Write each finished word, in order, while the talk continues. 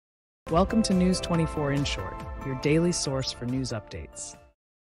Welcome to News 24 in short, your daily source for news updates.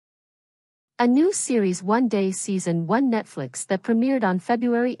 A new series One Day Season 1 Netflix that premiered on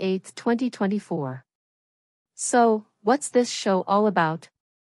February 8, 2024. So, what's this show all about?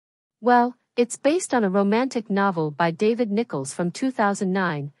 Well, it's based on a romantic novel by David Nicholls from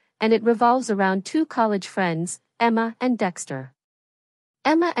 2009, and it revolves around two college friends, Emma and Dexter.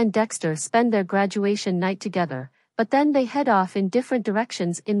 Emma and Dexter spend their graduation night together, but then they head off in different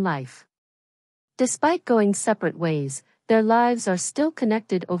directions in life. Despite going separate ways, their lives are still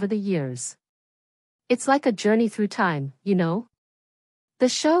connected over the years. It's like a journey through time, you know? The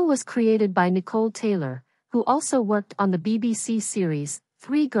show was created by Nicole Taylor, who also worked on the BBC series,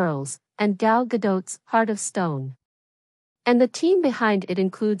 Three Girls, and Gal Gadot's Heart of Stone. And the team behind it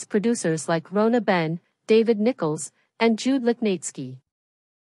includes producers like Rona Ben, David Nicholls, and Jude Lipnitsky.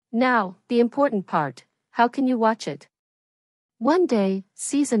 Now, the important part, how can you watch it? One Day,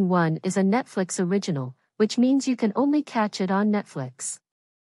 Season 1 is a Netflix original, which means you can only catch it on Netflix.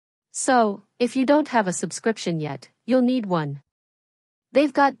 So, if you don't have a subscription yet, you'll need one.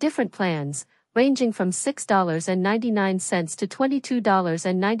 They've got different plans, ranging from $6.99 to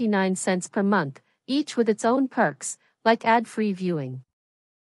 $22.99 per month, each with its own perks, like ad-free viewing.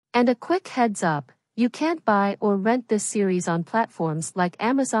 And a quick heads up, you can't buy or rent this series on platforms like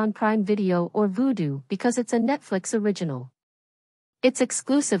Amazon Prime Video or Vudu because it's a Netflix original. It's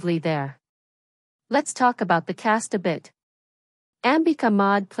exclusively there. Let's talk about the cast a bit. Ambika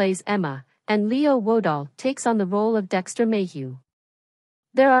Maud plays Emma, and Leo Woodall takes on the role of Dexter Mayhew.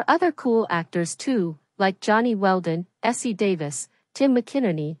 There are other cool actors too, like Johnny Weldon, Essie Davis, Tim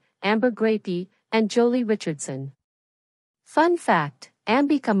McInerney, Amber Grape, and Jolie Richardson. Fun fact,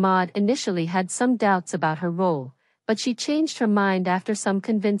 Ambika Maud initially had some doubts about her role, but she changed her mind after some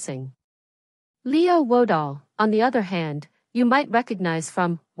convincing. Leo Woodall, on the other hand, you might recognize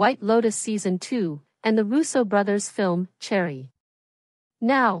from White Lotus Season 2 and the Russo brothers' film, Cherry.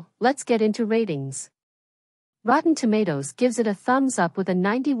 Now, let's get into ratings. Rotten Tomatoes gives it a thumbs up with a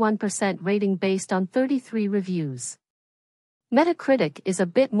 91% rating based on 33 reviews. Metacritic is a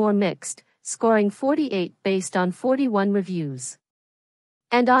bit more mixed, scoring 48 based on 41 reviews.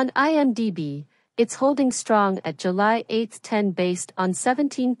 And on IMDb, it's holding strong at July 8, 10 based on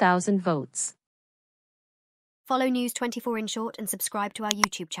 17,000 votes. Follow News 24 in short and subscribe to our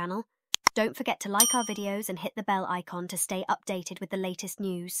YouTube channel. Don't forget to like our videos and hit the bell icon to stay updated with the latest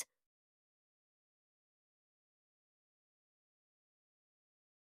news.